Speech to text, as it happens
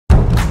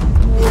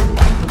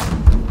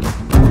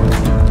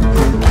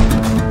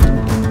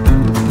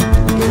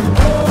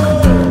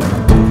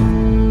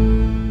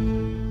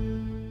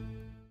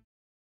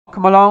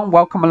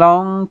welcome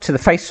along to the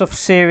Face-Off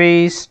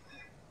series.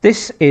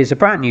 This is a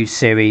brand new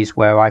series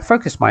where I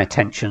focus my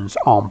attentions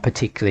on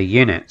particular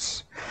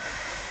units.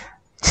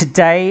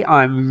 Today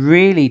I'm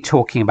really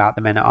talking about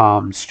the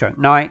men-at-arms stroke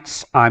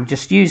knights. I'm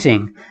just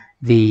using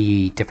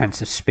the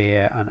defensive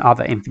spear and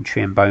other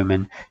infantry and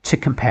bowmen to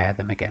compare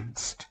them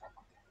against.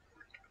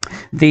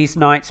 These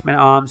knights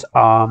men-at-arms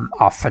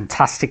are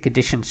fantastic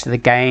additions to the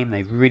game.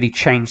 They've really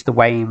changed the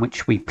way in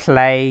which we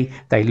play.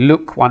 They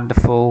look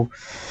wonderful.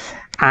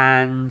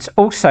 And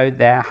also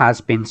there has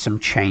been some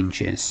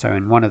changes. So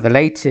in one of the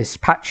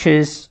latest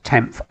patches,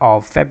 10th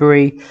of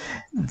February,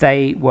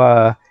 they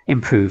were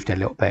improved a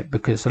little bit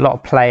because a lot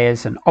of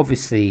players, and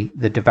obviously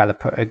the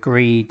developer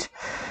agreed,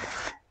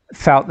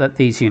 felt that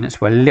these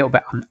units were a little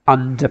bit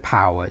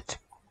underpowered.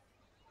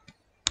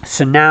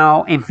 So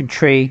now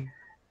infantry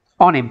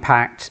on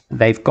impact,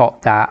 they've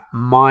got that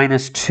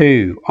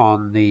 -2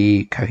 on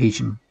the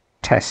cohesion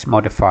test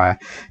modifier.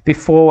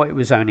 Before it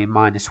was only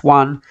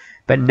 -1,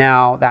 but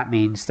now that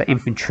means that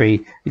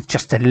infantry is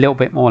just a little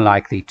bit more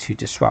likely to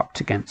disrupt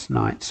against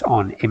knights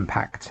on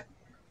impact.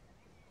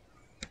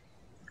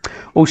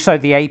 Also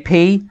the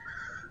AP,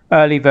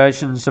 early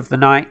versions of the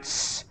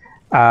knights,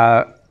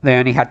 they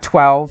only had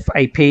 12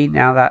 AP,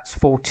 now that's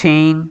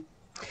 14.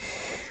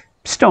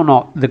 Still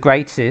not the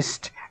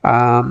greatest.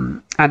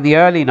 And the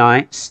early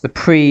knights, the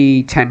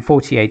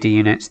pre-1040 AD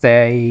units,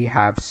 they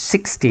have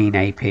 16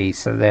 AP,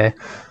 so they're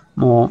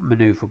more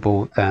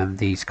maneuverable than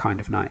these kind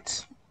of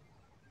knights.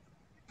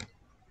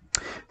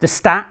 The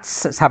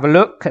stats, let's have a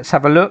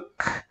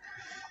look.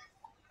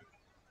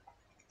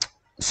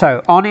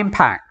 So on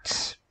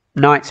impact,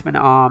 knights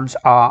men-at-arms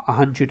are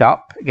 100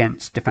 up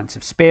against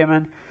defensive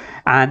spearmen,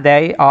 and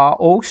they are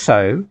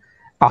also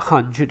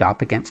 100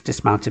 up against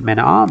dismounted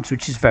men-at-arms,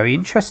 which is very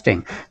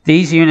interesting.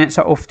 These units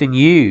are often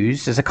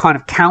used as a kind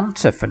of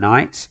counter for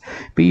knights,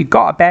 but you've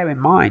got to bear in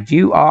mind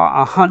you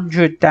are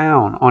 100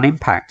 down on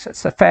impact.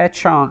 It's a fair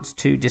chance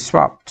to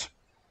disrupt.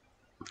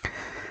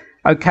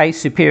 Okay,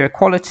 superior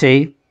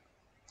quality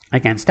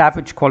against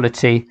average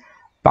quality,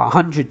 but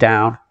 100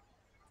 down,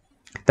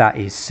 that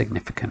is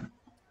significant.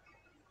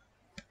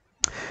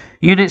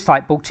 Units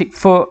like Baltic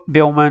Foot,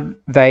 Billman,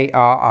 they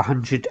are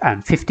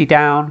 150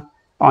 down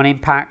on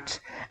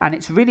impact, and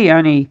it's really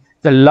only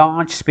the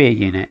large spear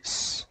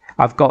units.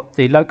 I've got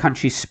the low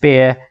country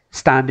spear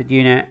standard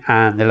unit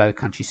and the low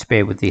country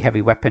spear with the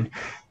heavy weapon.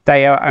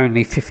 They are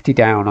only 50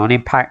 down on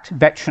impact.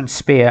 Veteran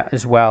spear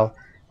as well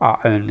are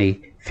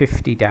only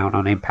 50 down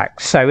on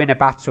impact. So in a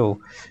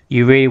battle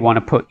you really want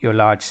to put your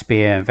large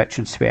spear and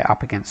veteran spear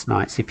up against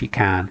knights if you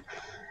can.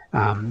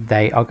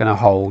 They are going to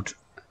hold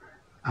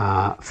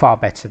far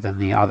better than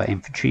the other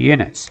infantry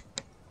units.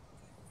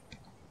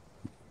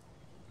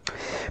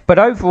 But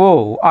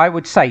overall I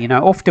would say, you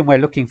know, often we're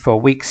looking for a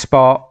weak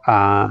spot,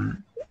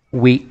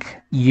 weak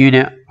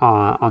unit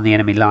on the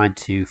enemy line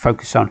to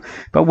focus on,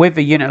 but with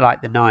a unit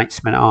like the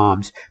knights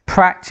men-at-arms,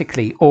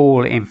 practically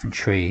all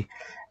infantry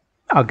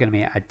are going to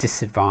be at a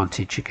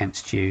disadvantage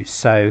against you.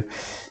 So,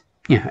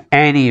 you know,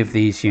 any of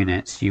these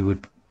units you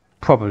would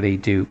probably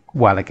do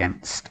well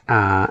against,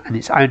 and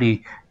it's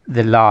only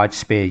the large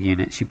spear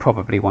units you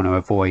probably want to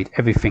avoid.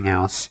 Everything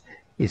else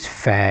is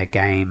fair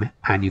game,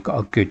 and you've got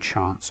a good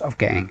chance of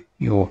getting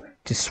your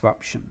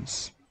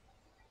disruptions.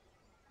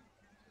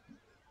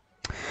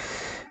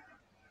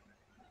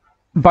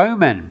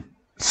 Bowmen.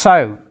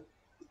 So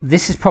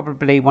this is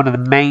probably one of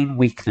the main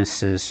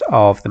weaknesses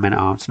of the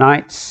men-at-arms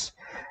knights.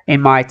 In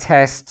my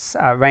tests,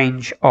 a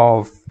range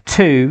of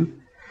 2,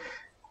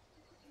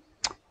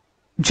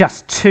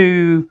 just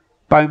 2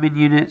 bowman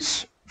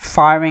units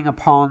firing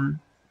upon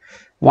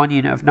 1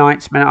 unit of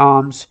knights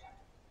men-at-arms,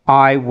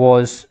 I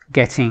was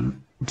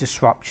getting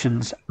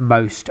disruptions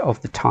most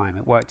of the time.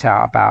 It worked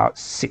out about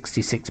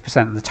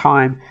 66% of the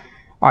time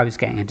I was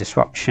getting a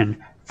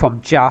disruption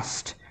from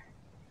just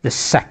the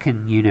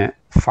second unit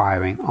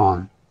firing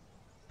on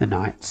the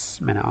knights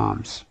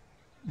men-at-arms,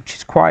 which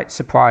is quite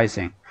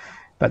surprising.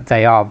 But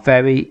they are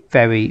very,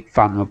 very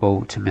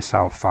vulnerable to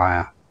missile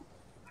fire.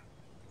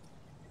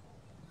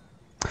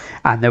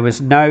 And there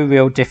was no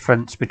real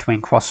difference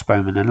between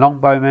crossbowmen and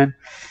longbowmen.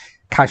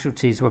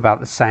 Casualties were about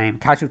the same.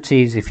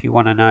 Casualties, if you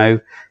want to know,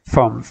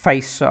 from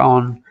face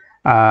on,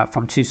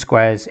 from 2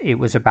 squares, it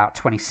was about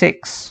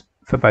 26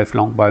 for both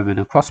longbowmen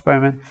and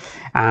crossbowmen.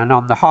 And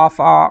on the half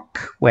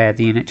arc, where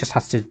the unit just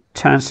has to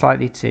turn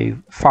slightly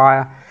to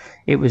fire,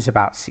 it was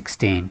about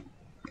 16.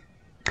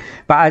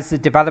 But as the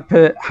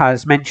developer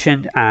has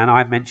mentioned, and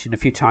I've mentioned a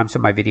few times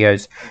in my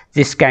videos,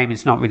 this game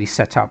is not really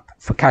set up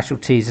for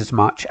casualties as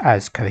much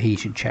as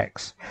cohesion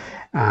checks.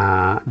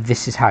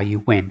 This is how you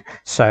win.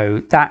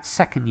 So that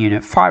second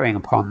unit firing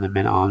upon the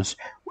men-at-arms,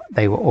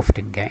 they were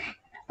often getting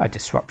a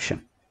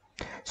disruption.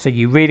 So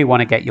you really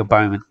want to get your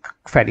bowmen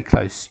fairly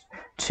close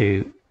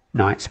to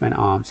knights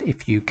men-at-arms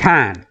if you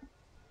can.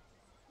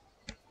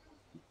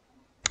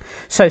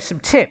 So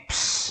some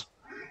tips,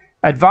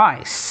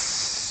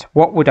 advice,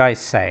 what would I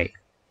say?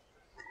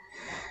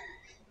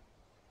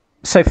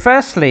 So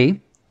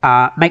firstly,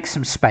 make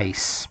some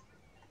space.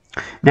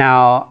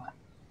 Now,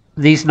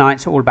 these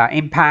knights are all about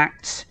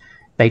impact.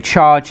 they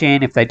charge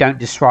in. If they don't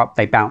disrupt,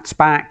 they bounce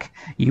back.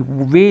 You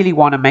really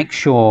want to make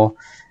sure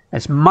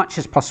as much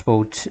as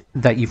possible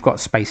that you've got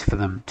space for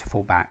them to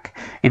fall back.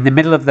 In the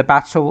middle of the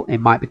battle, it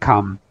might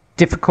become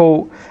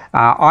difficult.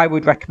 I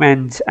would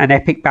recommend an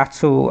epic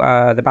battle,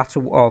 the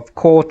Battle of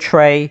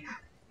Courtrai.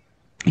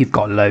 You've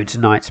got loads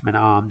of knights, men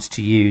at arms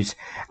to use,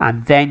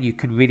 and then you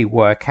can really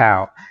work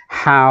out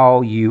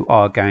how you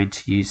are going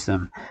to use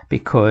them,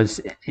 because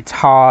it's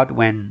hard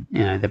when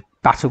the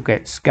battle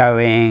gets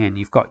going and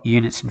you've got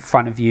units in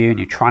front of you and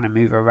you're trying to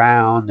move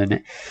around,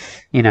 and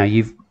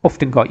you've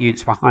often got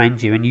units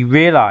behind you, and you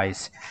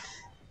realize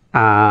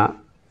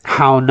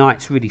how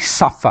knights really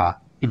suffer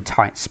in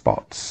tight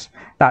spots.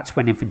 That's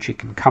when infantry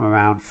can come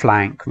around,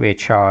 flank, rear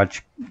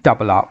charge,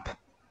 double up.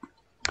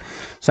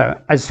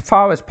 So as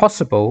far as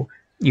possible,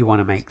 you want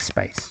to make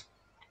space,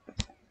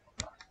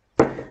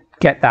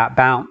 get that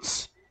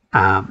bounce,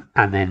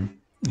 and then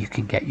you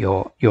can get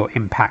your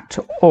impact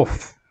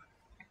off.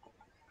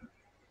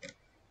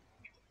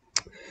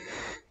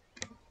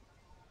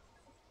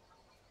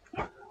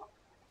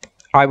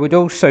 I would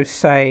also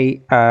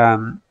say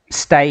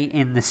stay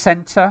in the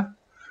center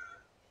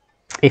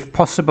if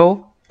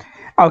possible.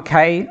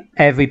 Okay,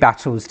 every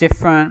battle is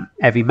different,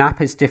 every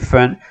map is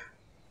different,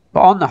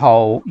 but on the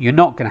whole, you're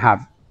not going to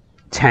have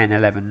 10,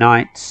 11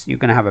 knights. You're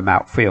going to have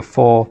about 3 or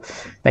 4.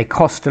 They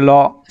cost a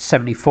lot,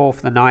 74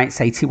 for the knights,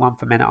 81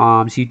 for men at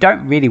arms. You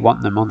don't really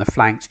want them on the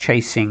flanks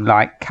chasing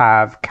like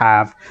cav.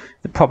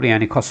 That probably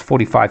only cost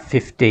 45,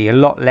 50, a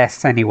lot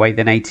less anyway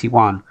than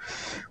 81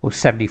 or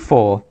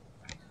 74.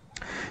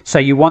 So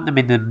you want them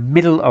in the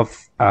middle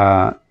of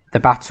the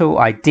battle,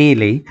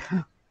 ideally.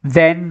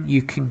 Then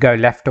you can go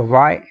left or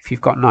right. If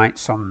you've got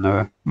knights on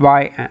the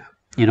right,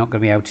 you're not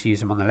going to be able to use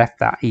them on the left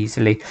that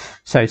easily.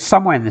 So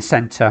somewhere in the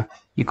center,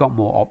 you've got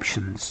more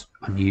options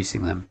on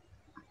using them.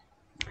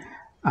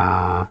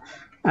 And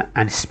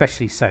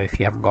especially so if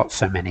you haven't got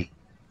so many.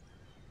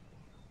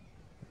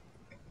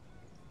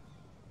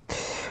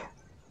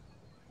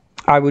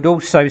 I would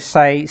also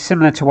say,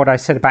 similar to what I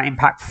said about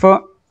impact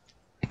foot,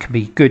 it can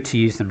be good to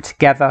use them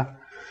together,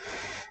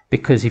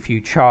 because if you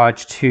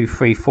charge 2,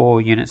 3,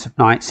 4 units of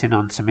knights in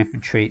on some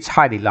infantry, it's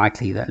highly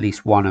likely that at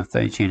least one of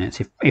those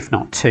units, if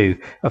not 2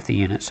 of the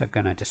units, are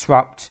going to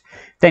disrupt.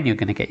 Then you're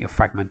going to get your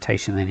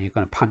fragmentation, then you're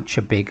going to punch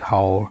a big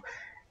hole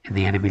in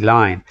the enemy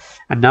line.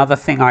 Another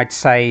thing I'd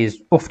say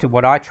is, often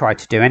what I try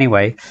to do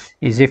anyway,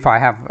 is if I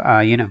have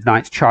a unit of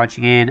knights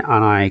charging in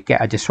and I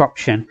get a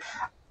disruption,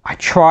 I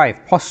try,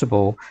 if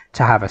possible,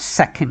 to have a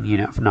second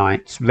unit of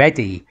knights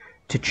ready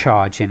to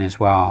charge in as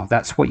well.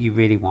 That's what you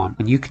really want.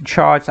 When you can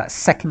charge that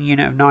second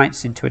unit of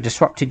knights into a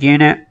disrupted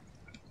unit,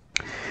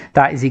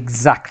 that is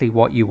exactly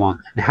what you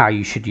want and how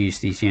you should use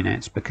these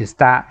units, because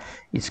that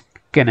is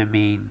going to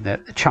mean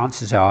that the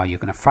chances are you're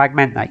going to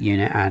fragment that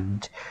unit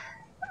and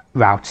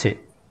rout it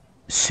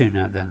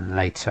sooner than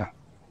later.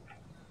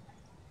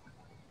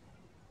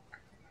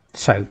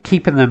 So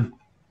keeping them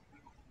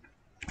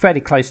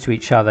fairly close to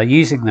each other,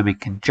 using them in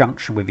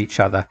conjunction with each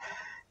other,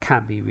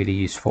 can be really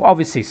useful.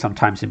 Obviously,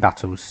 sometimes in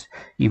battles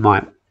you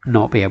might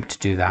not be able to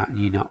do that, and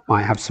you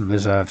might have some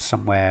reserves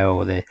somewhere,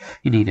 or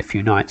you need a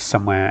few knights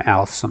somewhere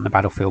else on the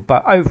battlefield.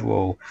 But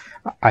overall,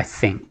 I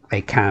think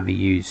they can be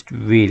used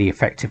really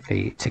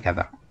effectively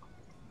together.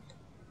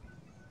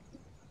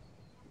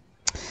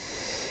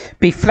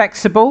 Be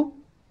flexible.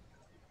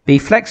 Be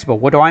flexible.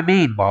 What do I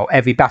mean? Well,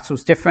 every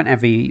battle's different,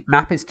 every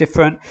map is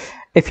different.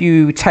 If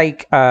you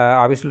take,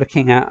 I was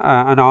looking at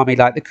an army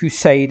like the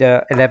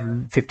Crusader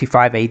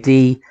 1155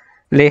 AD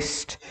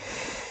list,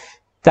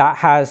 that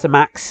has a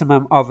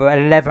maximum of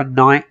 11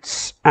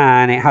 knights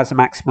and it has a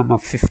maximum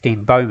of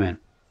 15 bowmen.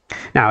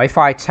 Now, if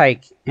I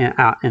take, in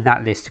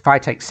that list, if I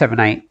take 7,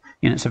 8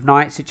 units of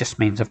knights, it just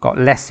means I've got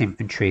less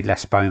infantry,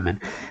 less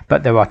bowmen.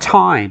 But there are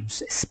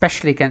times,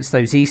 especially against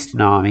those eastern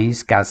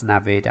armies,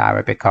 Ghaznavid,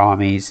 Arabic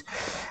armies,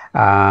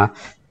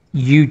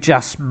 you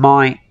just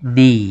might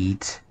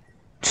need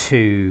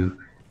to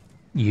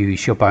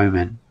use your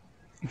bowmen.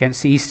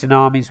 Against the eastern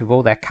armies with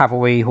all their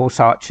cavalry, horse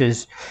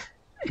archers,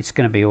 it's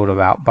going to be all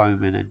about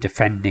bowmen and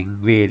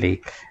defending,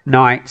 really.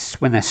 Knights,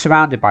 when they're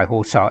surrounded by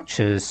horse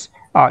archers,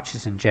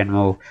 archers in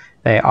general,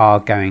 they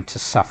are going to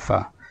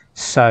suffer.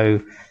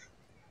 So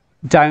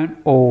don't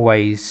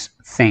always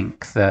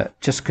think that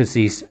just because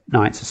these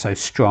knights are so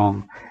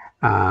strong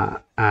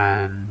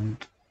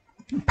and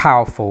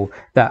powerful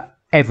that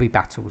every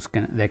battle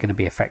they're going to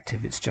be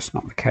effective. It's just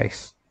not the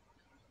case.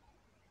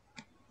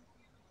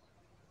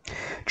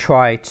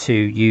 Try to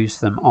use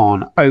them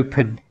on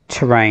open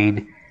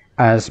terrain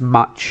as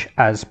much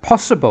as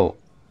possible.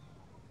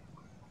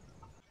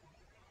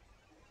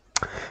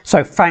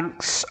 So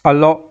thanks a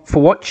lot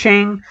for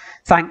watching.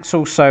 Thanks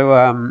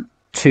also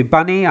to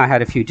Bunny. I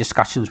had a few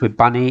discussions with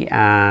Bunny,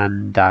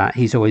 and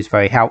he's always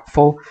very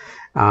helpful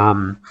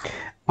on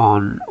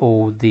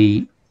all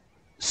the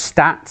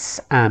stats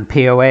and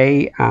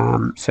POA,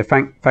 so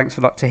thanks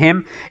a lot to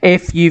him.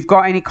 If you've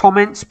got any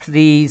comments,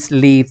 please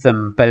leave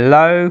them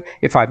below.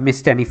 If I've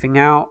missed anything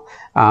out,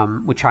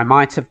 which I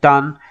might have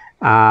done,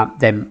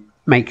 then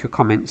make your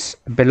comments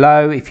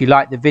below. If you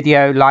like the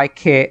video,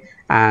 like it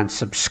and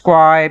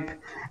subscribe.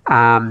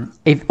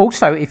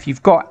 If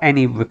you've got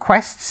any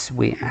requests,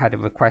 we had a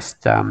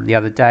request the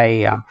other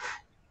day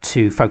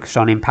to focus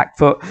on impact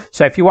foot.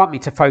 So if you want me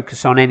to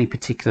focus on any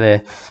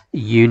particular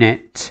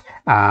unit,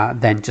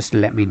 then just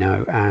let me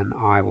know and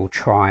I will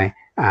try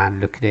and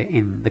look at it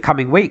in the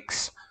coming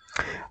weeks.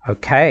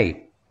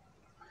 Okay,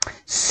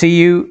 see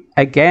you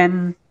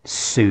again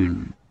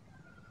soon.